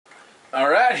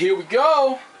Alright, here we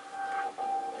go.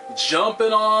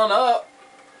 Jumping on up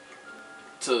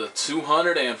to the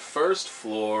 201st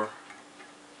floor.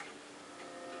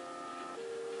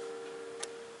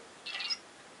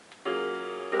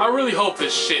 I really hope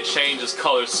this shit changes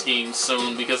color scheme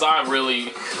soon, because I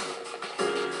really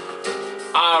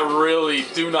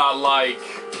do not like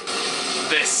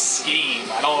this scheme.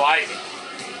 I don't like it.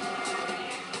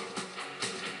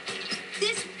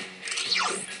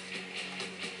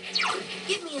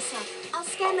 Give me a sec. I'll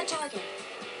scan the target.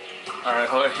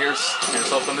 Alright, here's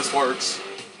hoping this works.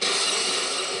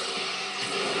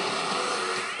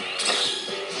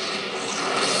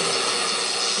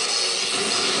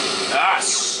 Ah!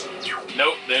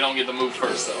 Nope, they don't get to move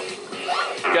first though.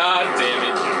 God damn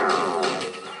it.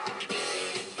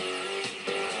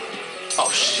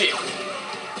 Oh shit.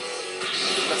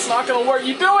 That's not gonna work.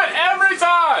 You do it every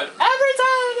time! Every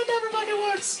time! It never fucking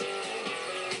works.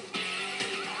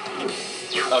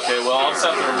 Okay, well, I'll just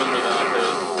have to remember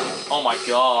that. Oh my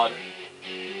god.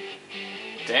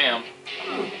 Damn.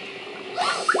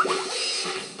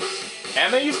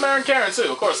 And they used Marin Karen too.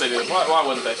 Of course they did. Why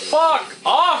wouldn't they? Fuck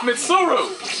off, Mitsuru!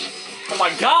 Oh my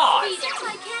god!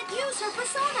 I can't use her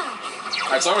persona.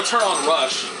 Alright, so I'm gonna turn on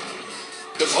Rush.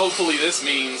 Because hopefully this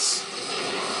means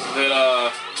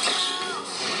that,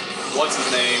 what's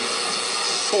his name?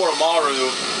 Koromaru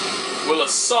will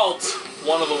assault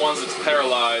one of the ones that's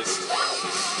paralyzed.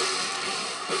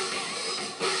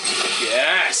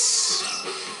 Yes!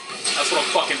 That's what I'm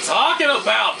fucking talking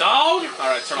about, dog!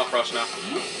 Alright, turn off Rush now.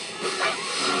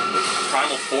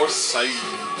 Primal Force,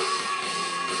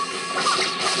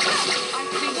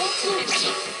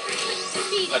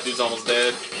 That dude's almost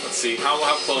dead. Let's see, how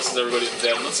close is everybody to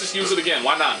dead? Let's just use it again,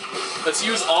 why not? Let's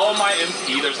use all my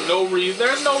MP, there's no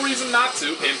reason not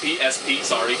to. MP, SP,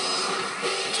 sorry.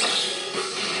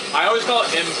 I always call it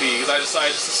MP, because I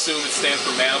just assume it stands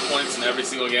for mana points in every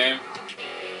single game.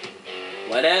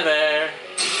 Whatever.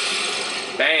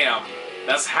 Bam.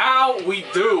 That's how we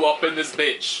do up in this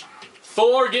bitch.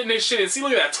 Thor getting his shit in. See,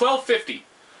 look at that, 1250.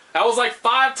 That was like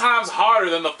 5 times harder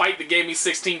than the fight that gave me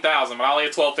 16,000, but I only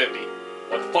had 1250.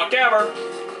 What the fuck ever.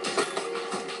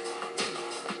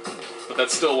 But that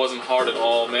still wasn't hard at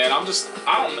all, man.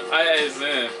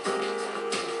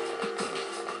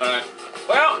 Alright.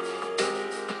 Well,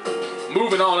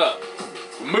 moving on up.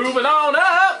 Moving on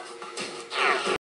up!